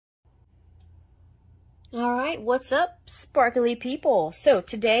All right, what's up, sparkly people? So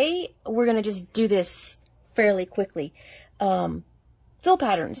today we're gonna just do this fairly quickly. Fill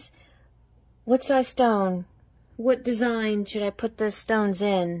patterns. What size stone? What design should I put the stones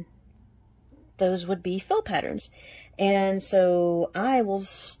in? Those would be fill patterns. And so I will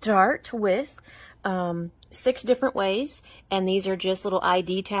start with 6 different ways, and these are just little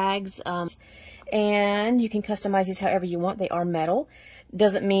ID tags. And you can customize these however you want. They are metal.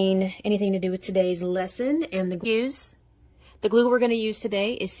 Doesn't mean anything to do with today's lesson. And the glue we're going to use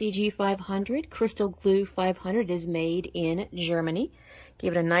today is CG500. Crystal Glue 500 is made in Germany.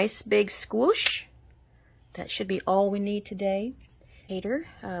 Give it a nice big squoosh. That should be all we need today.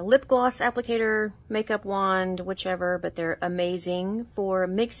 Lip gloss applicator, makeup wand, whichever, but they're amazing for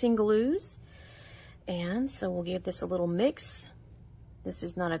mixing glues. And so we'll give this a little mix. This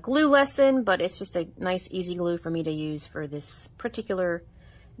is not a glue lesson, but it's just a nice easy glue for me to use for this particular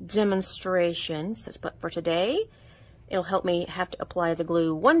demonstration. But for today, it'll help me have to apply the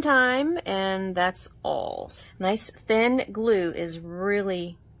glue one time, and that's all. Nice thin glue is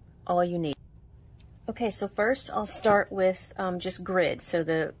really all you need. Okay, so first I'll start with just grid. So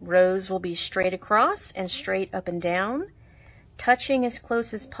the rows will be straight across and straight up and down, touching as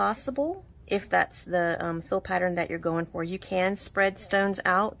close as possible. If that's the fill pattern that you're going for. You can spread stones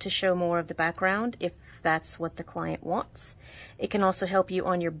out to show more of the background if that's what the client wants. It can also help you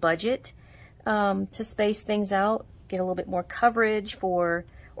on your budget to space things out, get a little bit more coverage or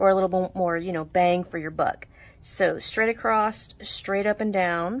a little bit more, bang for your buck. So straight across, straight up and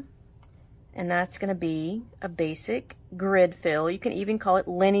down, and that's going to be a basic grid fill. You can even call it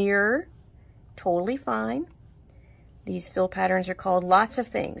linear, totally fine. These fill patterns are called lots of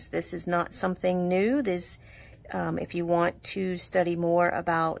things. This is not something new. If you want to study more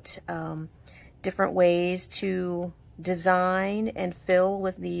about different ways to design and fill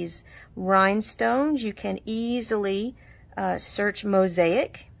with these rhinestones, you can easily search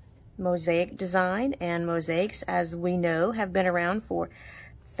mosaic design, and mosaics, as we know, have been around for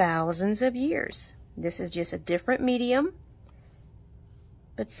thousands of years. This is just a different medium,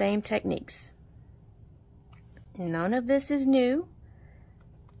 but same techniques. None of this is new.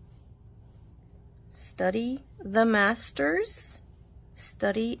 Study the masters.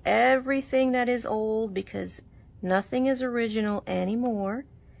 Study everything that is old, because nothing is original anymore.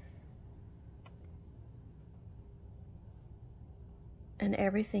 And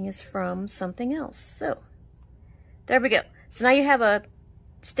everything is from something else. So, there we go. So now you have a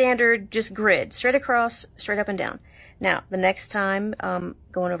standard just grid, straight across, straight up and down. Now, the next time,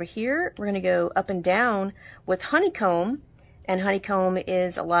 going over here, we're going to go up and down with honeycomb, and honeycomb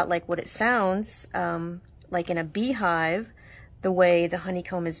is a lot like what it sounds, like in a beehive. The way the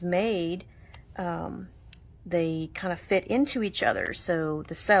honeycomb is made, they kind of fit into each other, so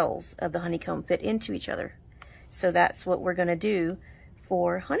the cells of the honeycomb fit into each other. So that's what we're going to do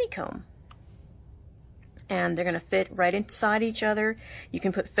for honeycomb. And they're going to fit right inside each other. You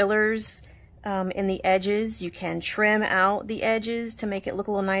can put fillers in the edges. You can trim out the edges to make it look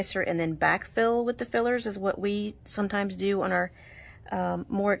a little nicer, and then backfill with the fillers is what we sometimes do on our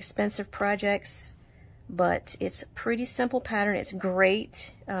more expensive projects. But it's a pretty simple pattern. It's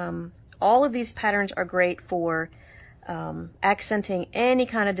great. All of these patterns are great for accenting any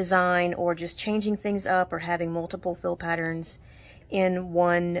kind of design, or just changing things up, or having multiple fill patterns in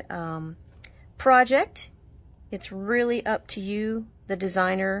one project. It's really up to you, the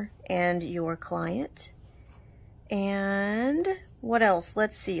designer, and your client. And what else?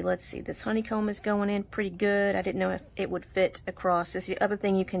 Let's see. This honeycomb is going in pretty good. I didn't know if it would fit across. This is the other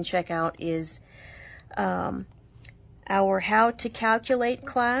thing you can check out is our How to Calculate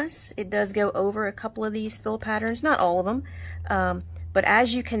class. It does go over a couple of these fill patterns, not all of them. But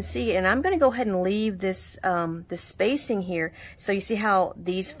as you can see, and I'm going to go ahead and leave this this spacing here, so you see how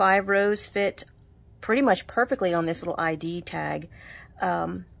these 5 rows fit pretty much perfectly on this little ID tag.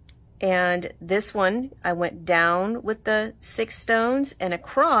 And this one, I went down with the 6 stones, and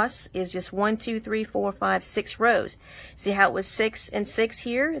across is just 1, 2, 3, 4, 5, 6 rows. See how it was 6 and 6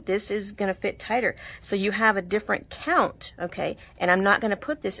 here? This is going to fit tighter. So you have a different count, okay? And I'm not going to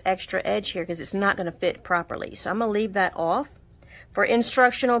put this extra edge here because it's not going to fit properly. So I'm going to leave that off for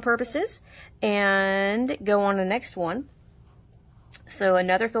instructional purposes and go on to the next one. So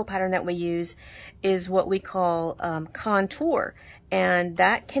another fill pattern that we use is what we call contour, and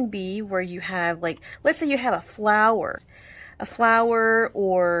that can be where you have, like, let's say you have a flower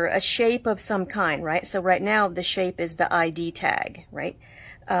or a shape of some kind, right? So right now the shape is the ID tag, right?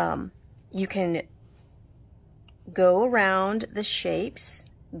 You can go around the shapes,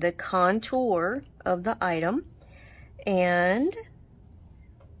 the contour of the item, and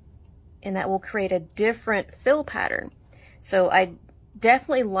and that will create a different fill pattern. So I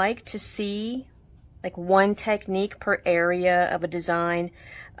definitely like to see like one technique per area of a design.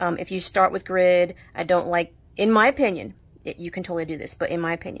 If you start with grid, I don't like, in my opinion, you can totally do this, but in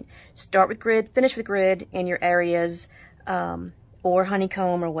my opinion, start with grid, finish with grid in your areas, or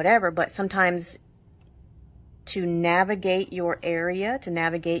honeycomb or whatever. But sometimes to navigate your area, to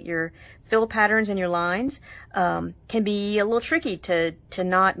navigate your fill patterns and your lines, can be a little tricky to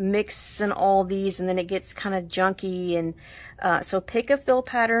not mix in all these, and then it gets kind of junky. And so pick a fill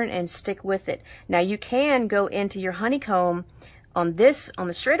pattern and stick with it. Now you can go into your honeycomb on the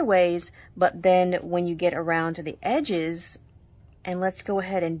straightaways, but then when you get around to the edges, and let's go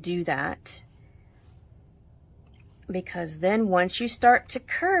ahead and do that, because then once you start to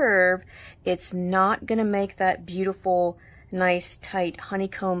curve, it's not going to make that beautiful, nice, tight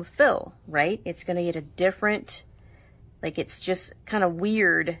honeycomb fill, right? It's going to get a different, like it's just kind of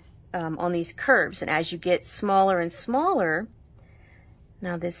weird on these curves. And as you get smaller and smaller,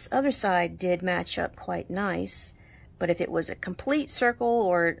 now this other side did match up quite nice, but if it was a complete circle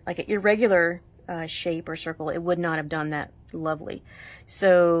or like an irregular shape or circle, it would not have done that lovely.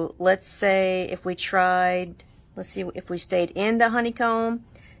 So let's say if we tried, let's see if we stayed in the honeycomb.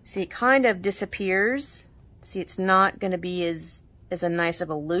 See, it kind of disappears. See, it's not going to be as a nice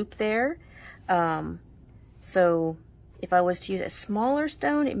of a loop there. So if I was to use a smaller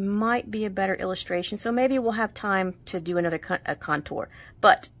stone, it might be a better illustration. So maybe we'll have time to do another contour.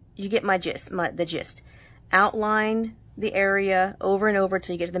 But you get my gist, the gist. Outline the area over and over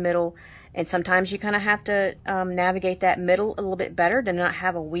till you get to the middle. And sometimes you kind of have to navigate that middle a little bit better to not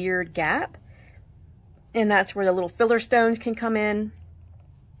have a weird gap. And that's where the little filler stones can come in.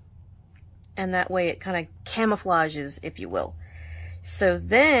 And that way it kind of camouflages, if you will. So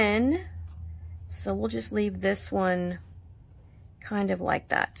we'll just leave this one kind of like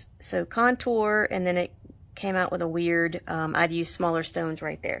that. So contour, and then it came out with a weird, I'd use smaller stones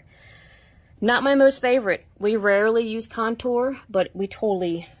right there. Not my most favorite. We rarely use contour, but we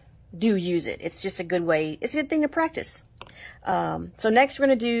totally do use it. It's just a good way, it's a good thing to practice. So next we're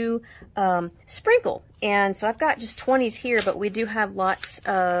going to do sprinkle. And so I've got just 20s here, but we do have lots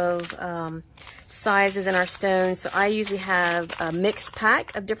of sizes in our stones. So I usually have a mixed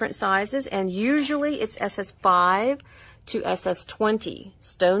pack of different sizes, and usually it's SS5 to SS20.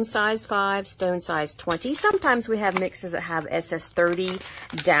 Stone size 5, stone size 20. Sometimes we have mixes that have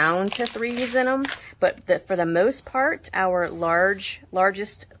SS30 down to 3s in them, but for the most part, our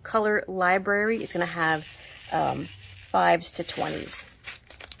largest color library is going to have 5s to 20s.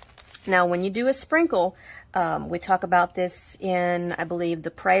 Now, when you do a sprinkle, we talk about this in, I believe,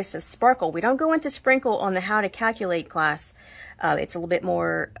 the price of sparkle. We don't go into sprinkle on the how to calculate class. It's a little bit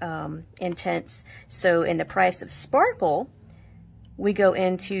more intense. So in the price of sparkle, we go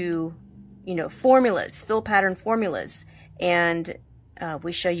into, formulas, fill pattern formulas, and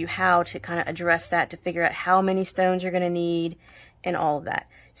we show you how to kind of address that to figure out how many stones you're going to need and all of that.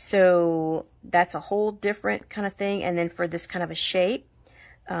 So that's a whole different kind of thing. And then for this kind of a shape,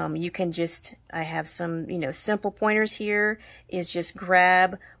 you can just, I have some, simple pointers here, is just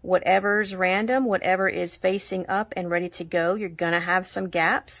grab whatever's random, whatever is facing up and ready to go. You're going to have some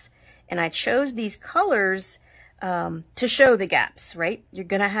gaps. And I chose these colors to show the gaps, right? You're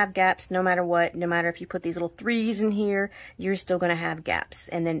going to have gaps no matter what. No matter if you put these little 3s in here, you're still going to have gaps.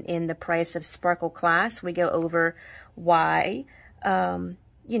 And then in the price of sparkle class, we go over why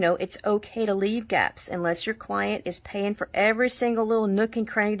it's okay to leave gaps unless your client is paying for every single little nook and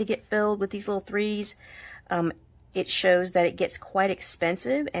cranny to get filled with these little 3s. It shows that it gets quite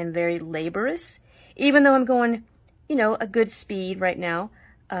expensive and very laborious. Even though I'm going, a good speed right now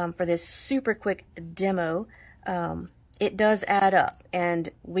for this super quick demo, it does add up.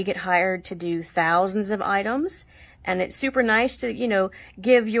 And we get hired to do thousands of items. And it's super nice to,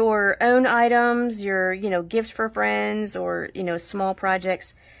 give your own items, your, gifts for friends, or, small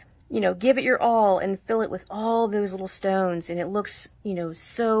projects, give it your all and fill it with all those little stones. And it looks,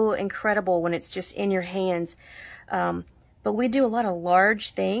 so incredible when it's just in your hands. But we do a lot of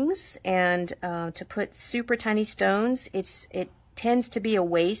large things, and to put super tiny stones, it tends to be a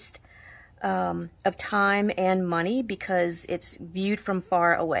waste of time and money because it's viewed from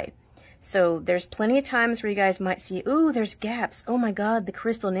far away. So there's plenty of times where you guys might see, ooh, there's gaps. Oh my God, the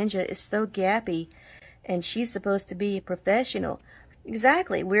Crystal Ninja is so gappy, and she's supposed to be a professional.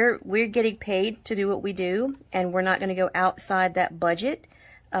 Exactly. We're getting paid to do what we do, and we're not going to go outside that budget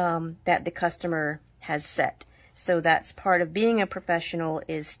that the customer has set. So that's part of being a professional,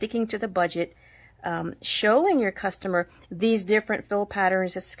 is sticking to the budget, showing your customer these different fill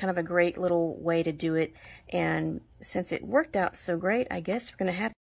patterns. This is kind of a great little way to do it. And since it worked out so great, I guess we're going to have